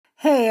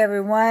Hey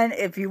everyone,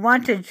 if you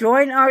want to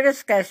join our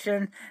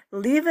discussion,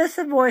 leave us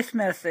a voice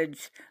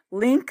message.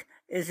 Link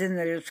is in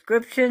the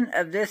description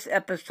of this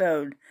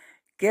episode.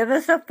 Give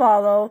us a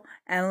follow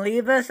and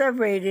leave us a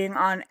rating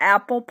on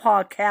Apple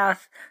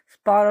Podcasts,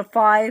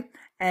 Spotify,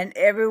 and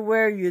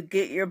everywhere you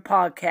get your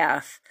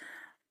podcasts.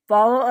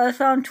 Follow us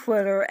on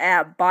Twitter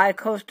at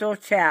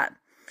BiCoastalChat.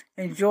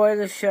 Enjoy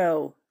the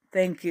show.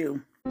 Thank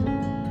you.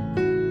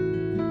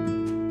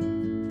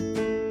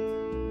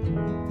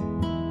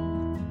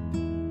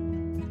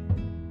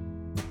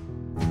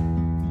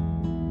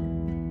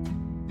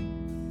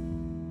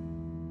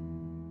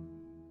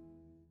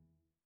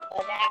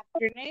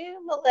 Good afternoon,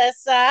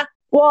 Melissa.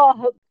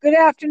 Well, good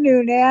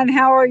afternoon, Ann.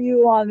 How are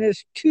you on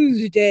this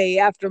Tuesday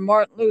after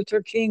Martin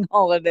Luther King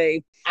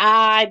holiday?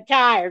 I'm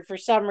tired for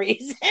some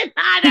reason.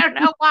 I don't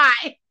know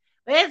why.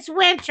 It's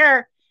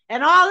winter,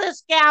 and all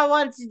this gal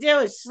wants to do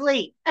is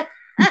sleep. I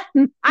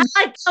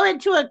like to go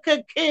into a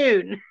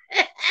cocoon.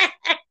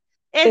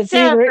 It's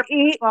either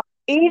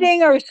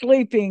eating or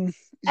sleeping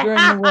during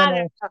the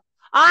winter.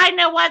 I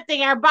know one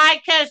thing. Our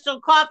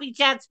bi-coastal coffee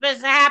chat's supposed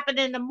to happen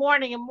in the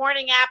morning, and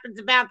morning happens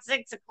about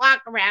 6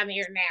 o'clock around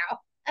here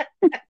now.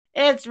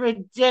 It's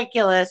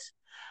ridiculous.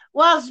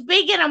 Well,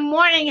 speaking of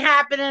morning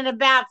happening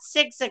about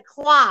 6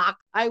 o'clock,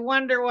 I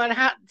wonder what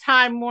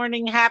time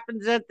morning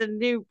happens at the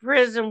new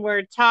prison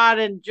where Todd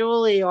and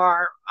Julie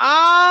are.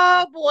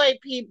 Oh, boy,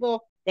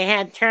 people. They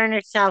had turned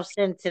themselves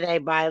in today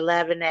by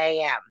 11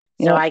 a.m.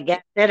 So I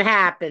guess it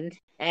happened.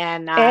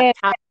 And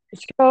Todd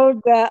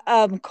showed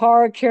the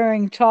car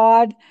carrying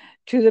Todd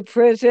to the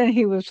prison.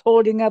 He was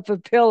holding up a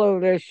pillow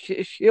to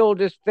shield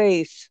his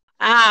face.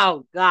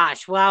 Oh,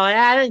 gosh. Well,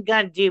 that isn't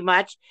going to do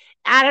much.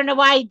 I don't know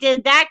why he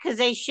did that, because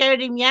they showed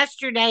him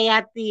yesterday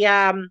at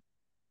the,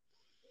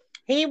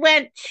 he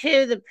went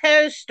to the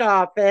post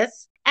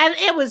office, and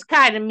it was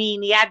kind of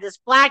mean. He had this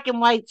black and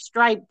white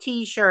striped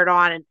T-shirt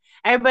on, and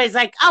everybody's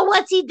like, oh,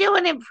 what's he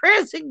doing in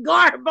prison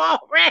garb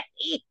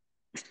already?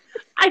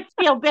 I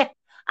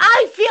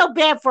feel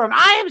bad for him.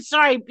 I am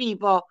sorry,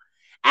 people.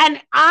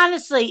 And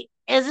honestly,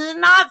 is it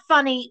not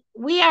funny?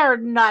 We are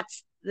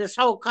nuts. This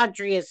whole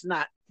country is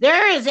nuts.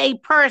 There is a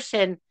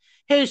person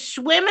who's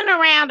swimming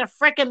around a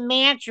frickin'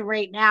 mansion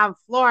right now in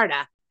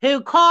Florida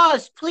who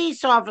caused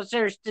police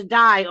officers to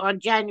die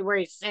on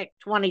January 6th,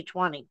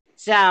 2020.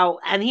 So,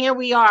 and here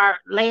we are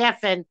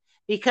laughing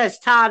because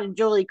Todd and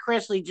Julie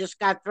Chrisley just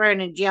got thrown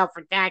in jail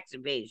for tax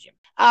evasion.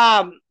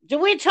 Did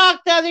we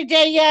talk the other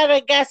day yet, I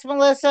guess,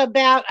 Melissa,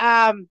 about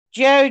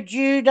Joe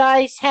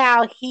Giudice,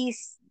 how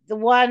he's the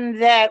one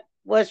that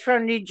was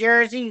from New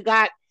Jersey? You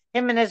got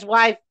him and his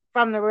wife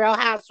from the Real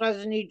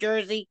Housewives of New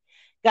Jersey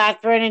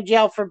got thrown in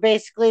jail for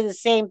basically the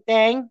same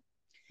thing.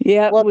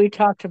 Yeah, well, we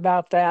talked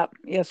about that.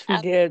 Yes, we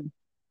did.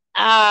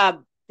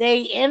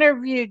 They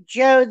interviewed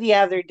Joe the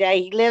other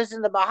day. He lives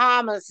in the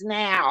Bahamas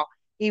now.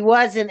 He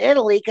was in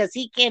Italy because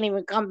he can't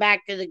even come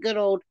back to the good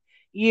old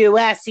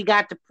U.S. He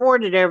got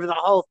deported over the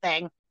whole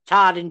thing,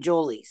 Todd and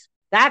Julie's.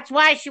 That's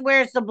why she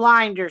wears the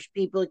blinders,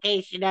 people, in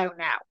case you don't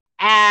know.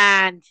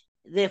 And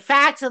the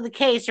facts of the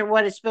case are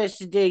what it's supposed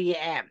to do you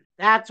in.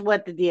 That's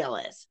what the deal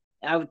is,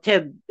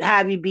 to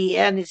have you be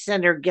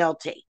innocent or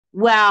guilty.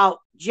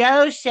 Well,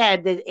 Joe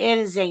said that it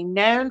is a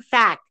known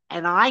fact,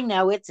 and I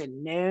know it's a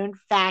known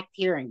fact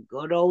here in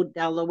good old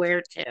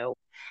Delaware, too,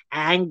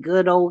 and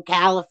good old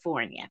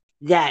California,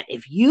 that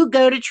if you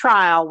go to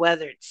trial,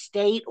 whether it's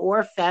state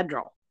or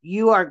federal,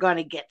 you are going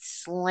to get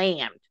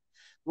slammed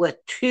with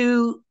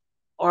 2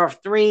 or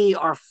 3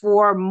 or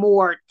 4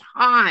 more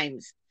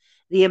times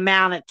the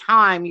amount of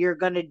time you're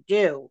going to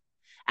do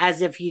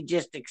as if you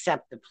just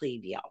accept the plea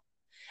deal.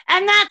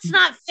 And that's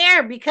not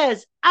fair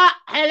because,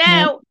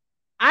 hello,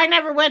 I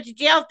never went to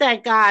jail,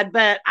 thank God,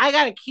 but I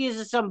got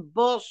accused of some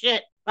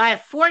bullshit by a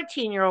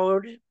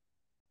 14-year-old,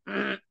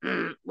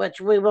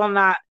 which we will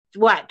not,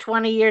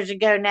 20 years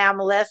ago now,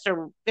 Melissa?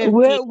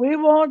 We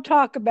won't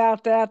talk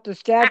about that. The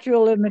statute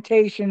of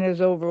limitation is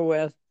over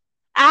with.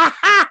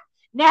 Aha!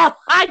 No,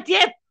 I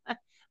did.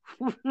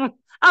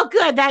 Oh,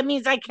 good. That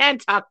means I can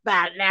talk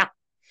about it now.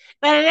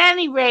 But at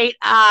any rate,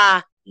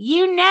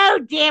 you know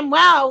damn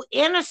well,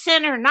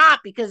 innocent or not,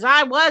 because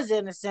I was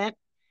innocent,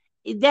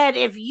 that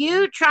if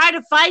you try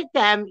to fight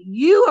them,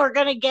 you are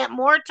going to get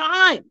more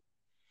time.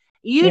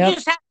 You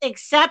just have to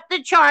accept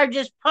the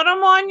charges, put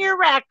them on your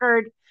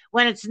record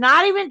when it's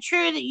not even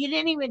true that you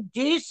didn't even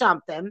do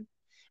something.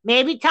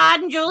 Maybe Todd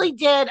and Julie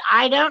did.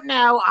 I don't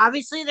know.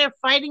 Obviously, they're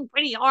fighting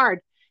pretty hard.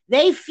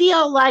 They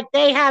feel like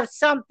they have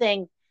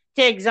something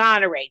to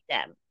exonerate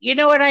them. You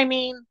know what I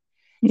mean?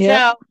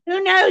 So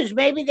who knows?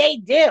 Maybe they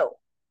do.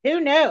 Who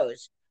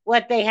knows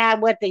what they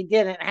had, what they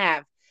didn't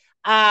have.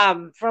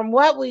 From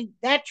what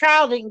that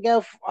trial didn't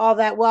go all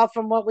that well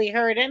from what we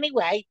heard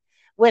anyway,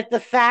 with the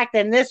fact,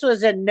 and this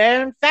was a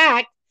known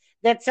fact,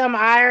 that some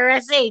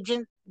IRS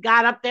agent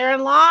got up there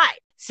and lied.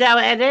 So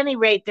at any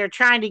rate, they're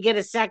trying to get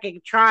a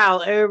second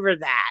trial over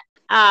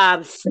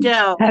that.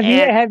 Still.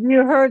 Have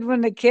you heard when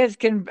the kids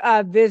can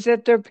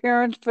visit their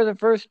parents for the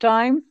first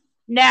time?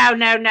 No.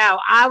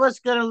 I was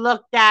going to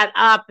look that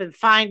up and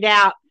find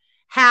out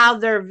how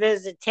their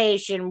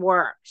visitation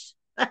works.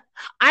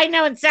 I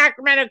know in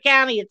Sacramento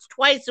County, it's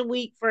twice a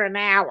week for an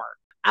hour.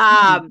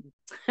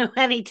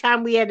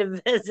 Anytime we had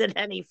to visit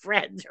any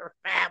friends or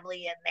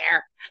family in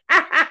there.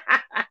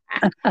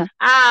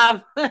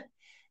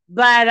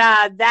 But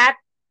that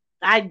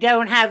I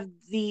don't have.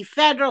 The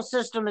federal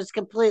system is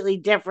completely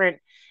different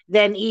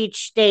than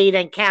each state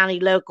and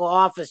county local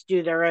office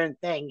do their own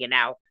thing,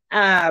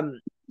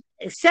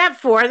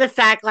 except for the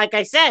fact, like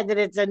I said, that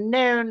it's a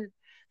known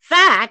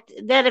fact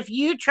that if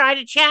you try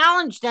to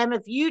challenge them,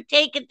 if you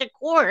take it to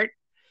court,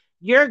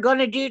 you're going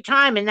to do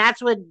time. And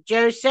that's what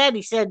Joe said.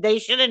 He said they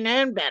should have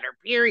known better,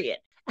 period.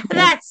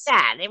 That's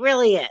sad. It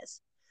really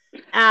is.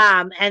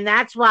 And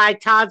that's why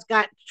Todd's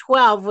got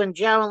 12 when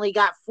Joe only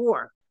got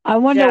 4. I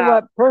wonder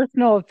what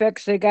personal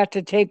effects they got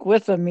to take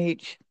with them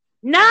each.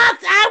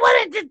 I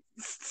wanted to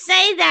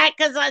say that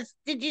because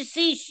did you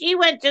see she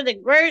went to the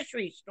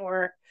grocery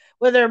store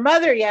with her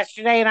mother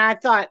yesterday, and I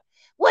thought,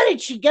 what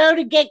did she go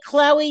to get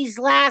Chloe's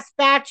last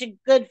batch of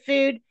good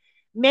food?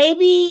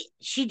 Maybe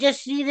she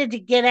just needed to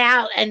get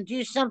out and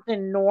do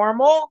something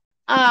normal.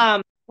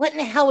 What in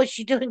the hell was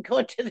she doing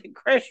going to the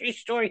grocery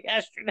store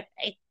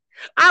yesterday?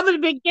 I would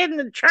have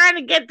been trying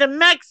to get to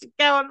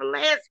Mexico on the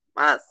last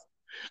bus.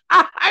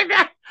 I'd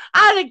have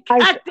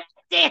cut that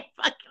damn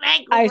fucking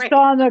ankle. I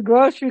saw on the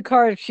grocery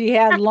cart she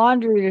had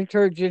laundry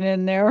detergent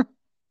in there.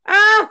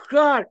 Oh,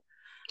 God.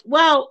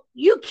 Well,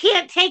 you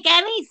can't take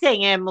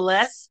anything in,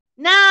 Melissa.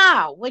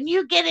 No, when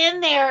you get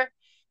in there,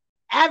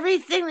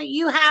 everything that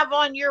you have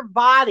on your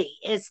body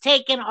is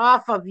taken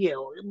off of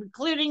you,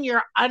 including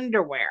your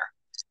underwear,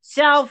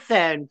 cell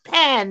phone,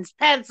 pens,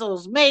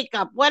 pencils,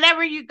 makeup,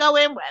 whatever you go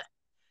in with,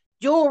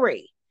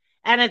 jewelry.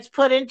 And it's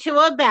put into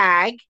a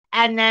bag,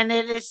 and then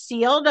it is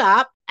sealed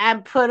up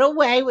and put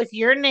away with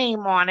your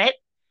name on it.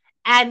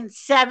 And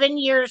 7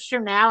 years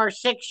from now, or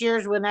 6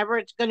 years, whenever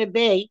it's going to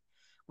be,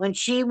 when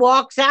she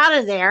walks out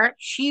of there,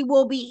 she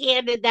will be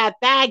handed that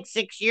bag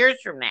 6 years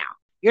from now.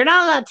 You're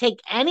not allowed to take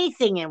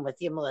anything in with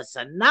you,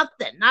 Melissa.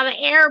 Nothing. Not an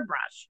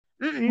airbrush.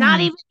 Not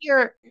even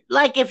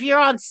if you're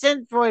on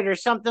Synthroid or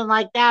something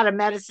like that, a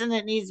medicine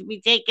that needs to be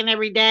taken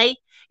every day,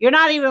 you're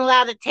not even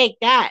allowed to take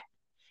that.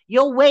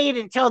 You'll wait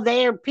until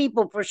their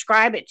people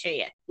prescribe it to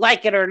you,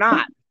 like it or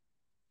not.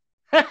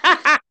 And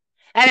I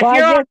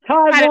guess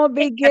Todd won't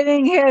be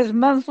getting his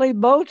monthly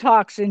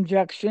Botox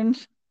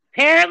injections.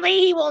 Apparently,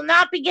 he will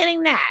not be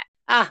getting that.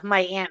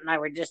 My aunt and I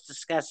were just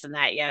discussing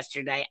that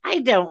yesterday. I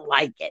don't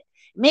like it.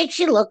 It makes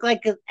you look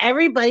like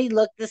everybody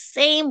looked the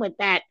same with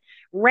that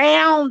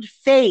round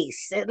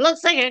face. It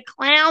looks like a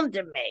clown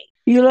to me.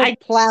 You look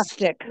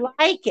plastic.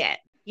 Like it.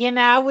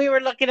 We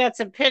were looking at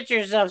some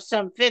pictures of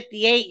some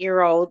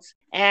 58-year-olds,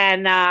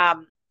 and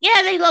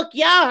they look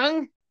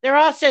young. They're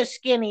also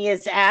skinny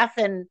as F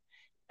and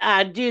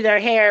do their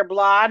hair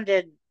blonde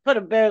and put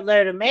a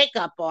boatload of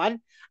makeup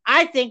on.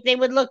 I think they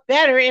would look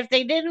better if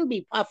they didn't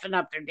be puffing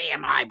up their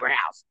damn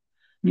eyebrows.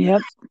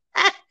 Yep.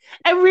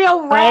 A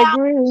real round. I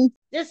agree.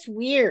 Just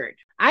weird.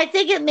 I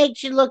think it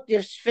makes you look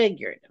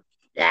disfigured.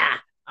 Yeah.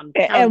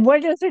 And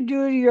what does it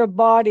do to your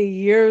body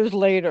years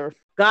later?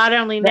 God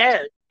only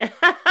knows.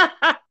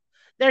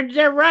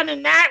 They're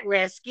running that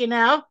risk,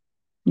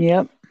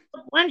 Yep.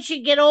 Once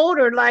you get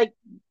older, like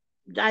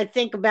I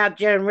think about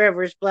Joan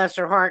Rivers, bless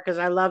her heart, because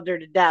I loved her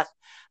to death.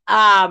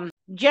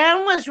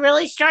 Joan was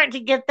really starting to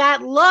get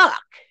that look.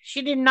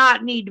 She did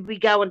not need to be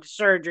going to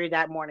surgery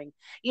that morning.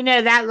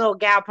 That little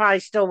gal probably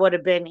still would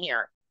have been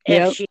here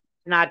if she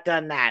had not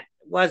done that.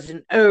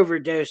 Wasn't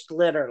overdosed,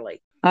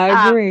 literally.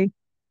 I agree.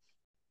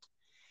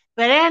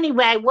 But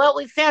anyway, what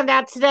we found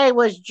out today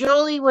was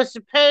Julie was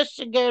supposed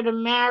to go to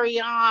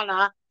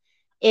Mariana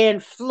in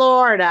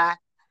Florida.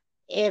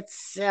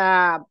 It's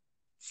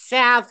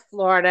South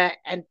Florida,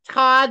 and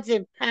Todd's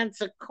in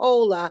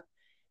Pensacola,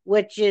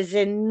 which is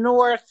in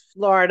North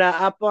Florida,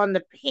 up on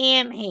the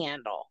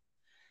Panhandle.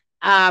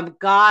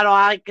 God, all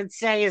I can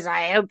say is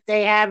I hope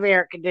they have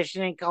air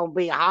conditioning. It's gonna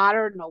be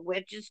hotter than a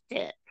witch's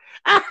tit.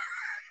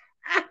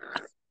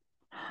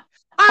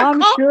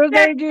 I'm sure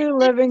they do,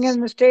 living in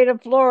the state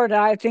of Florida.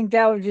 I think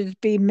that would just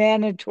be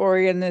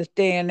mandatory in this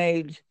day and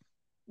age.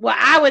 Well,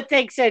 I would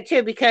think so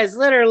too, because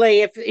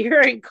literally, if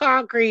you're in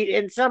concrete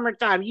in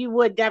summertime, you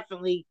would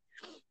definitely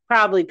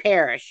probably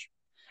perish.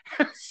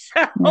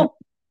 So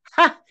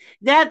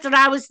that's what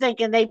I was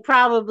thinking. They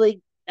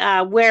probably,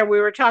 where we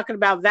were talking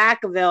about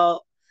Vacaville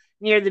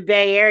near the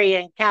Bay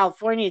Area in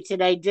California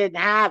today, didn't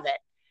have it.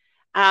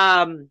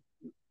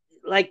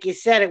 Like you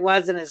said, it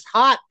wasn't as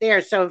hot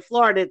there. So in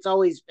Florida, it's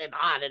always been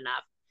hot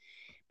enough.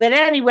 But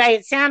anyway,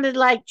 it sounded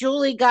like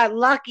Julie got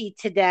lucky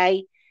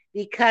today,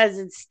 because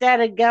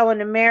instead of going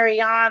to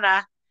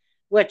Mariana,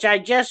 which I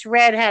just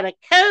read had a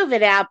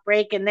COVID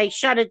outbreak, and they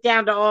shut it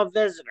down to all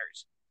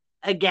visitors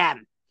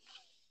again.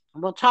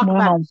 We'll talk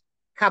about it in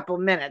a couple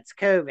minutes,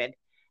 COVID.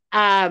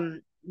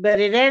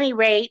 But at any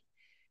rate,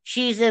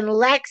 she's in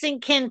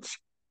Lexington,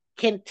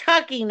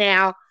 Kentucky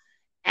now.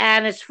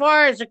 And as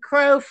far as a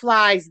crow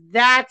flies,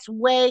 that's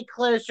way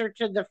closer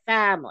to the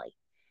family,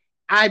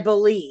 I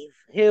believe,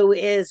 who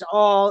is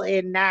all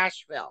in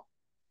Nashville.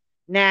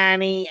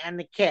 nanny, and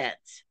the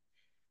kids.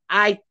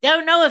 I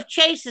don't know if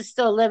Chase is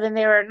still living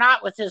there or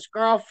not with his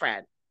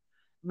girlfriend,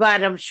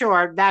 but I'm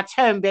sure that's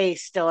home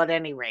base still at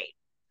any rate.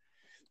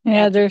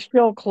 Yeah, That's they're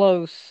still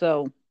close,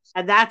 so.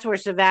 and that's where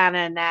Savannah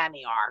and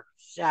Nanny are.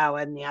 So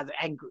and the other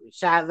and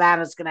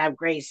Savannah's gonna have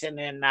Grayson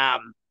and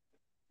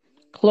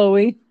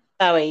Chloe.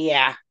 Chloe,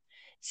 yeah.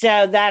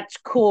 So that's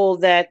cool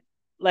that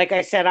like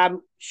I said,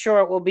 I'm sure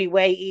it will be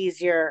way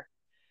easier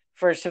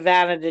for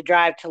Savannah to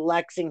drive to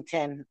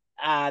Lexington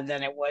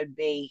than it would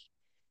be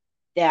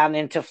down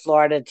into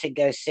Florida to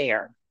go see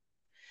her.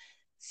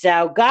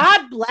 So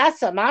God bless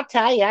them. I'll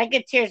tell you, I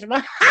get tears in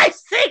my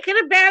eyes thinking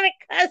about it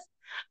because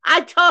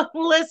I told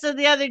Melissa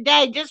the other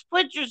day, just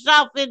put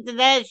yourself into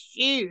those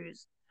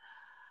shoes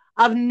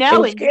of It's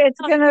knowing. it's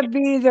gonna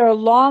be their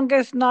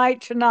longest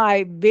night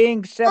tonight, being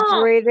Oh,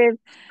 separated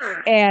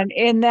and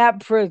in that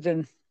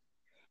prison.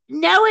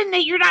 knowing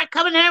that you're not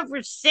coming home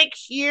for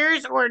 6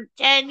 years or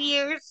 10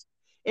 years.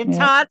 In Yep,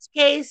 Todd's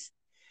case,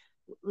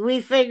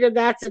 we figured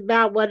that's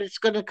about what it's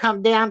going to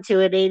come down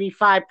to at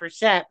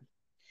 85%.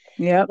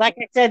 yep, Like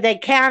I said, they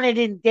counted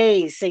in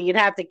days, so you'd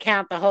have to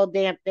count the whole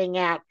damn thing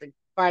out to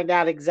find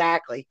out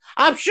exactly.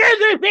 I'm sure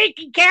they're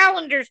making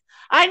calendars.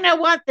 I know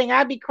one thing,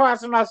 I'd be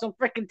crossing off some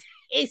freaking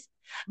days.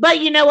 But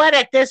you know what?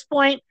 At this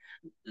point,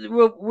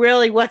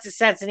 really, what's the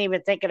sense in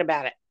even thinking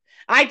about it?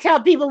 I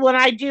tell people when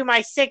I do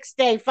my 6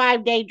 day,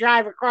 5 day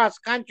drive across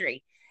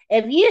country,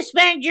 if you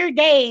spend your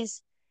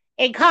days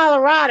in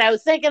Colorado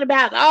thinking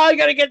about, oh, I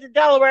got to get to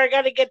Delaware, I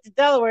got to get to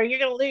Delaware, you're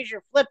going to lose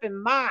your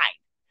flipping mind.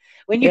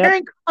 When you're yep,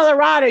 in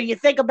Colorado, you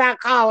think about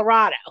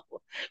Colorado.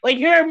 When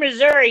you're in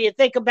Missouri, you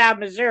think about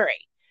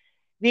Missouri.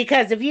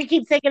 Because if you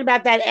keep thinking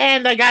about that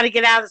end, I got to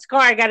get out of this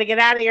car, I got to get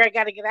out of here, I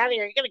got to get out of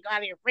here, you're going to go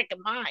out of your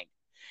freaking mind.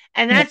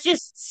 And yep, that's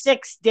just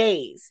 6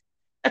 days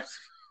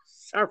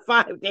or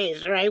 5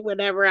 days, right?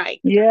 Whenever I.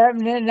 yep.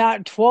 And then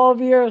not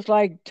 12 years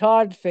like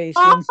Todd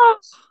facing. Oh,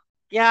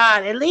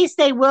 God. At least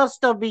they will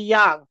still be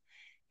young.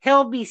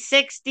 He'll be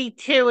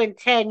 62 in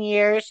 10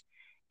 years,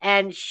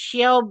 and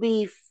she'll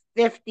be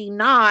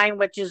 59,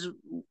 which is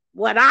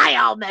what I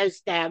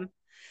almost am.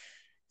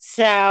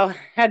 So,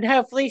 and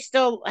hopefully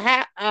still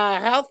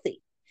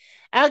healthy.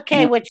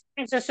 Okay, Yep. which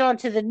brings us on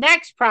to the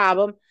next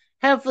problem.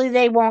 Hopefully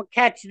they won't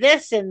catch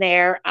this in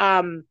there.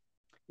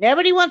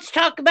 Nobody wants to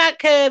talk about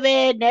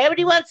COVID.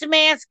 Nobody wants to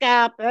mask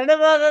up. Blah, blah,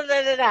 blah, blah,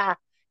 blah, blah.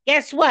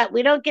 Guess what?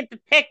 We don't get to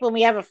pick when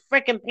we have a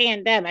freaking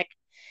pandemic.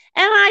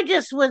 And I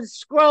just was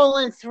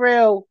scrolling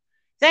through.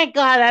 Thank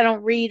God I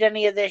don't read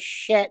any of this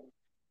shit.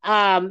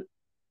 Um,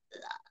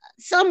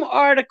 some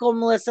article,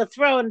 Melissa,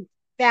 throwing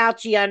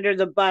Fauci under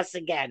the bus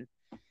again.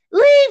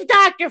 Leave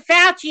Dr.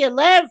 Fauci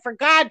alone, for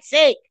God's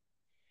sake.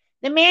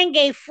 The man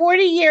gave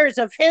 40 years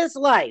of his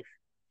life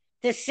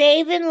to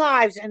saving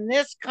lives in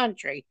this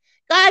country.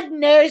 God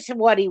knows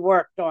what he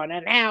worked on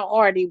and how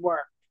hard he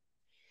worked.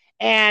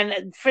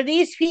 And for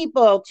these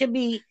people to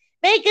be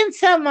making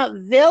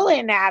some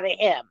villain out of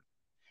him,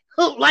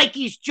 like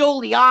he's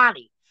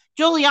Giuliani.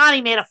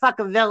 Giuliani made a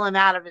fucking villain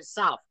out of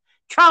himself.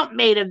 Trump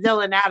made a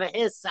villain out of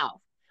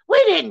himself.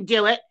 We didn't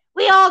do it.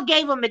 We all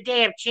gave him a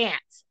damn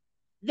chance.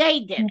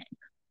 They did it.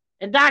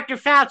 And Dr.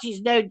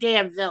 Fauci's no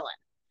damn villain.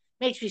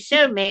 Makes me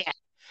so mad.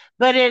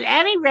 But at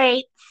any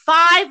rate,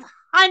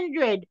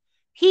 500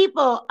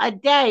 people a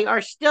day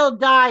are still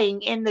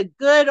dying in the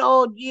good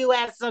old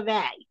US of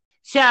A.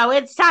 So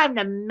it's time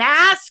to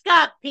mask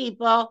up,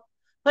 people.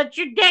 Put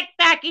your dick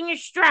back in your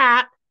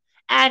strap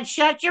and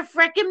shut your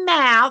freaking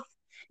mouth.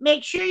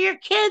 Make sure your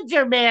kids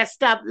are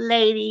masked up,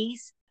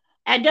 ladies.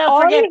 And don't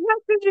All forget, you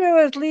have to do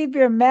is leave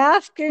your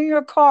mask in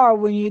your car.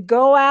 When you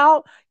go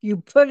out, you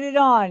put it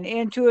on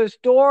into a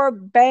store,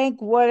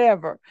 bank,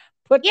 whatever.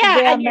 Put the yeah,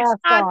 and damn your mask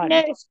snot on.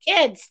 nosed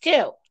kids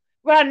too,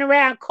 running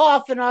around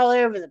coughing all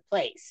over the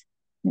place.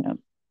 Yeah.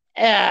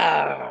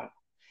 Ugh.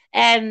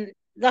 And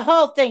the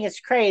whole thing is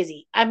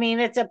crazy. I mean,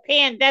 it's a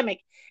pandemic.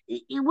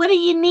 What do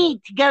you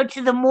need to go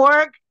to the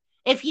morgue?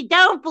 If you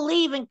don't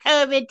believe in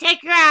COVID,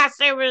 take your ass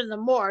over to the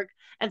morgue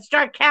and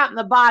start counting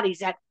the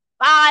bodies at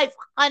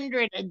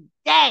 500 a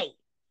day.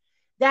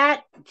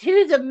 That,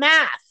 to the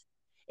math,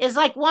 is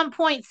like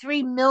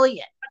 1.3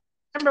 million.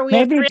 Remember, we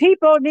have Maybe three.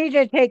 people need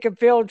to take a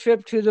field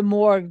trip to the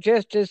morgue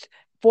just as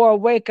for a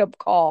wake up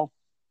call.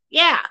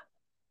 Yeah.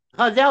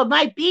 Although it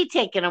might be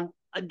taking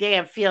a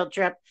damn field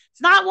trip.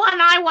 It's not one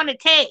I want to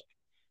take.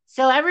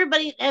 So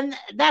everybody, and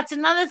that's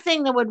another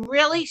thing that would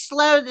really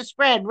slow the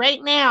spread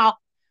right now.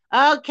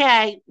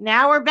 Okay,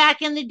 now we're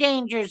back in the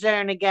danger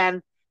zone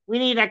again. We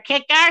need to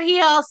kick our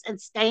heels and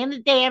stay in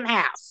the damn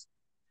house,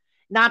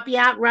 not be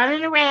out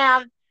running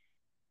around.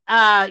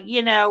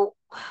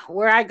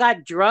 Where I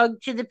got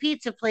drugged to the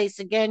pizza place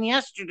again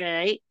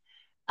yesterday,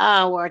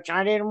 which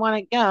I didn't want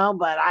to go,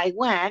 but I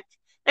went.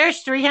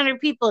 There's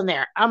 300 people in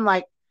there. I'm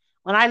like,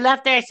 when I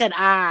left there, I said,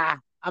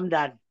 I'm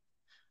done.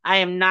 I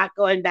am not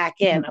going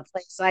back in a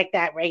place like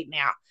that right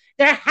now.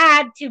 There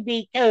had to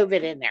be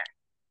COVID in there.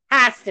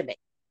 Has to be.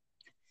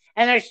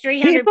 And there's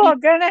 300 People are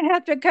people. going to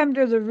have to come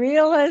to the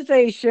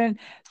realization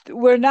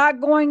we're not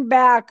going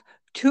back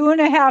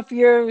 2.5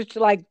 years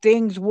like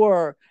things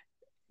were.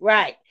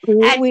 Right.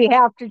 And We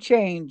have to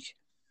change.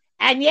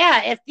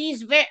 yeah, if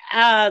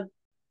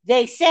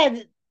they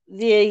said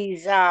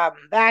these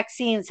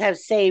vaccines have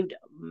saved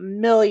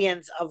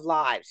millions of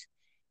lives.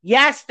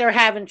 Yes, they're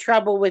having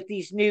trouble with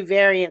these new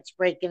variants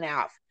breaking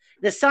out.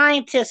 The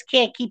scientists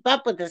can't keep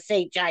up with this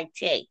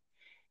HIT.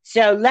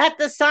 So let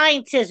the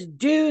scientists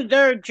do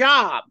their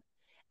job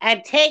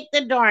and take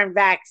the darn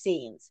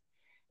vaccines.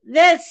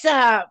 This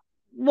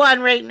one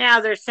right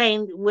now, they're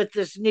saying with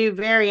this new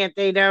variant,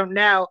 they don't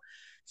know.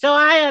 So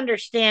I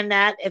understand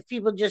that if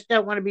people just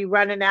don't want to be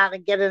running out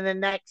and getting the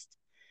next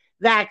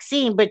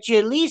vaccine, but you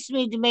at least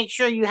need to make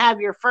sure you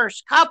have your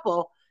first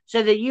couple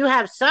so that you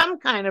have some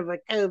kind of a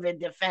COVID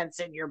defense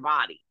in your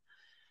body.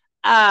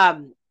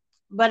 Um,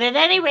 but at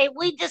any rate,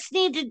 we just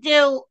need to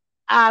do.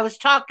 I was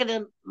talking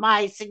to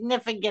my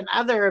significant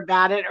other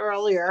about it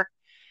earlier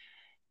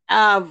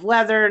of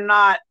whether or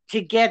not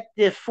to get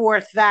the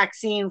fourth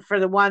vaccine for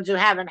the ones who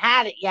haven't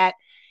had it yet.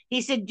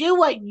 He said, do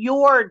what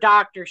your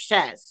doctor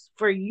says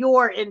for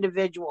your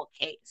individual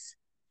case.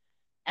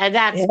 And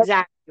that's Yep.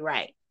 exactly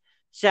right.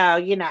 So,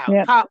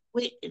 Yep.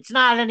 it's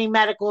not any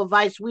medical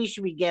advice we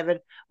should be giving.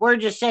 We're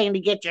just saying to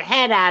get your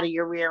head out of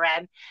your rear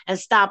end and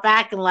stop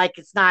acting like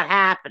it's not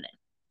happening.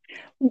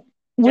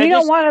 We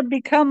don't want to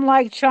become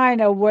like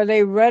China where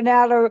they run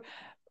out of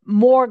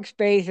morgue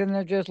space and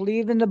they're just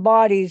leaving the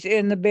bodies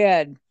in the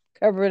bed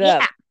covered Yeah,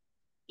 up.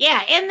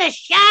 yeah, in the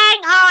Shanghai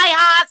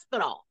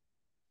hospital.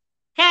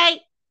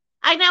 Okay.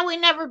 I know we've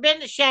never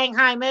been to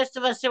Shanghai, most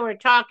of us who are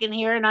talking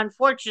here, and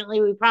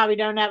unfortunately, we probably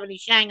don't have any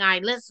Shanghai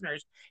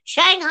listeners.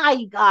 Shanghai,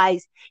 you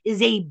guys,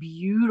 is a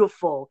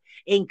beautiful,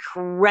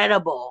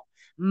 incredible,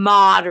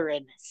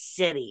 modern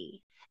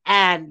city.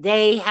 And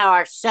they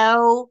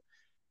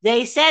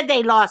said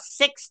they lost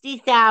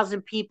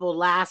 60,000 people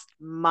last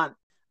month.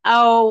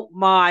 Oh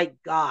my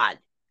God.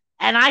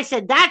 And I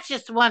said, that's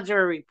just the ones that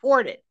are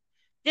reported.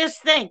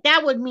 Just think,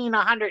 that would mean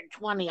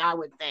 120, I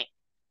would think.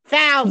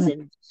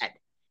 Thousand dead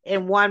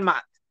in 1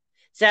 month.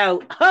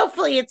 So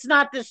hopefully it's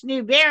not this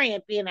new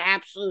variant being an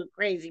absolute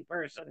crazy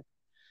person.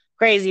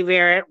 Crazy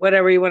variant,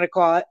 whatever you want to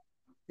call it.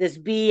 This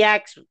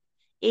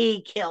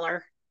BXE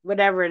killer,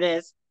 whatever it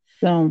is.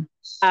 So,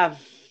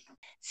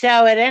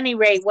 So at any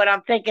rate, what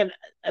I'm thinking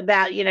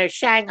about,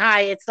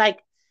 Shanghai, it's like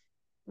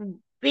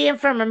being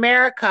from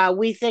America,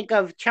 we think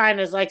of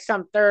China as like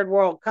some third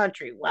world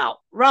country.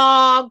 Well,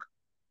 wrong.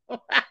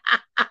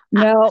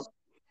 no.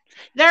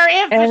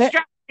 Their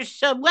infrastructure is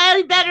so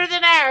way better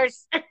than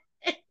ours.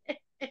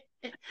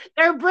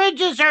 Their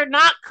bridges are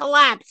not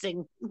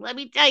collapsing. Let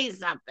me tell you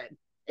something.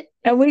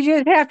 And we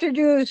just have to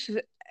do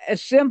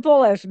as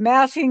simple as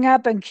masking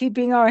up and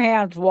keeping our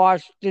hands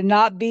washed to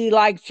not be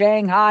like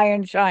Shanghai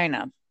and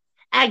China.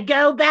 And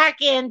go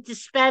back into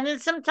spending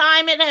some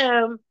time at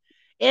home.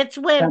 It's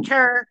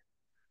winter.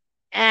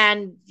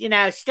 And,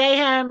 stay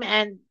home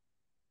and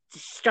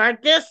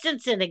start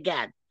distancing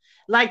again.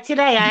 Like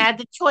today, I had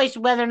the choice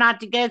whether or not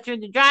to go through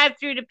the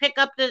drive-through to pick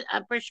up the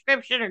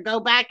prescription or go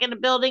back in the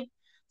building.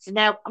 So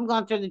now I'm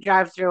going through the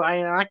drive-through.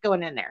 I'm not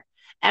going in there.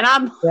 And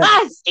I'm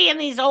seeing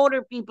these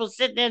older people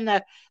sitting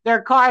in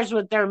their cars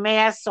with their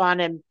masks on,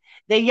 and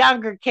the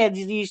younger kids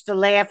used to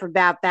laugh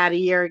about that a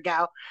year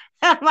ago.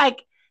 I'm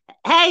like,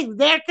 hey,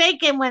 they're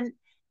thinking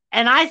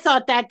and I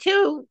thought that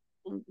too.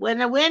 When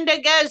the window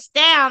goes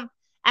down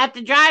at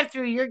the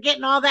drive-through, you're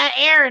getting all that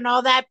air and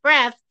all that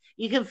breath.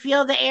 You can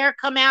feel the air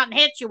come out and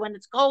hit you when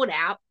it's cold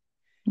out.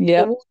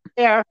 Yeah.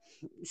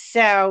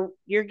 So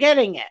you're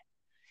getting it.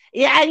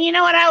 Yeah, and you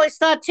know what I always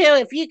thought too?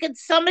 If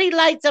somebody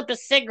lights up a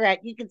cigarette,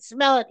 you can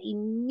smell it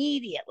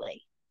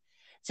immediately.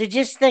 So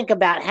just think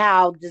about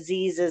how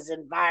diseases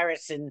and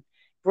virus and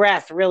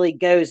breath really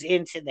goes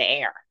into the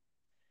air.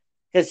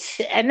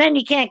 And then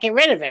you can't get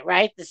rid of it,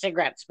 right? The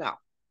cigarette smell.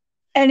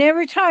 And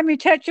every time you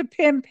touch a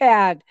pin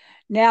pad,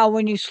 now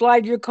when you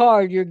slide your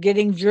card, you're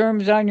getting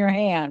germs on your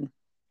hand.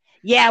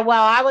 Yeah,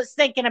 well, I was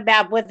thinking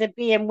about with it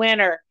being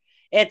winter,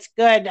 it's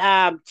good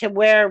to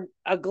wear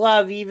a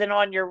glove even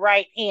on your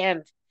right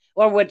hand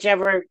or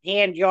whichever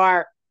hand you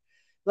are.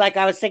 Like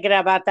I was thinking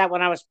about that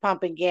when I was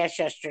pumping gas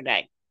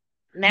yesterday.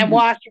 And then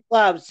wash your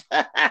gloves.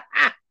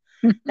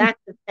 That's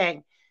the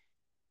thing.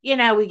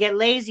 We get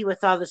lazy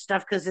with all this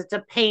stuff because it's a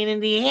pain in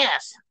the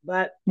ass,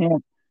 but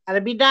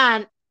gotta be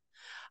done.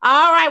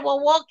 All right,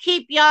 well, we'll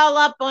keep y'all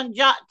up on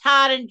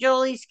Todd and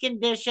Julie's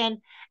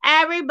condition.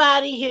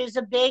 Everybody who's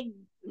a big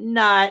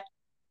nut,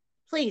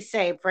 please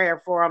say a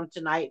prayer for them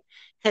tonight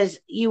because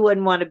you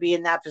wouldn't want to be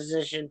in that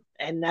position,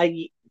 and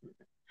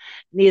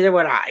neither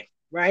would I.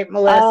 Right,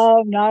 Melissa?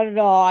 Oh, not at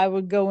all. I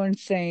would go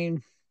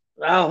insane.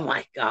 Oh,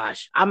 my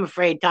gosh. I'm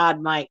afraid Todd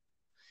might.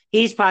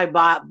 He's probably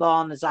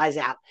bawling his eyes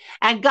out.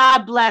 And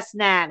God bless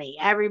Nanny.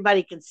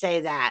 Everybody can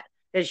say that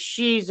because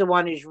she's the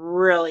one who's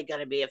really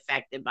going to be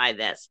affected by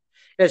this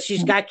because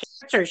she's got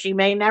cancer. She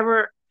may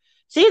never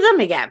see them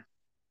again.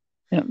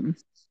 Yep.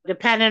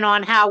 Depending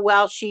on how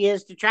well she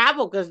is to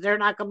travel because they're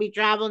not going to be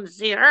traveling to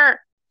see her.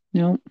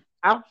 Nope.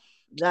 Well,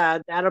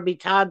 that'll be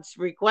Todd's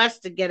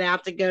request to get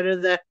out to go to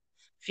the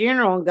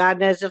funeral, and God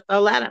knows if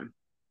they'll let him.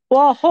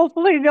 Well,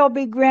 hopefully they'll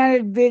be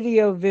granted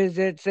video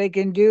visits. They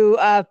can do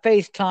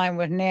FaceTime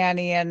with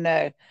Nanny and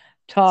See,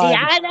 Todd.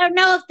 I don't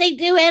know if they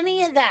do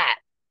any of that.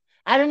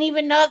 I don't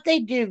even know if they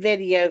do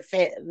video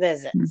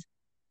visits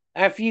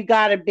or if you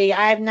got to be.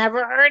 I've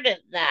never heard of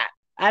that.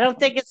 I don't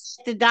think it's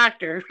the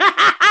doctor.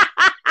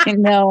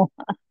 No.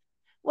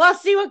 We'll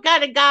see what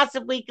kind of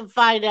gossip we can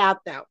find out,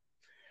 though.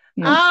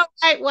 Yeah. All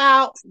right.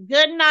 Well,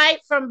 good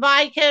night from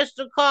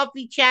Bi-Coastal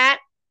Coffee Chat.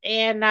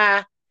 And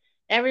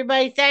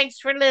everybody, thanks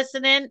for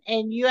listening.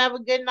 And you have a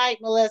good night,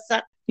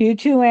 Melissa. You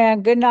too,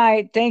 Ann. Good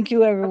night. Thank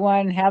you,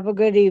 everyone. Have a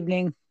good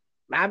evening.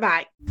 Bye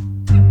bye.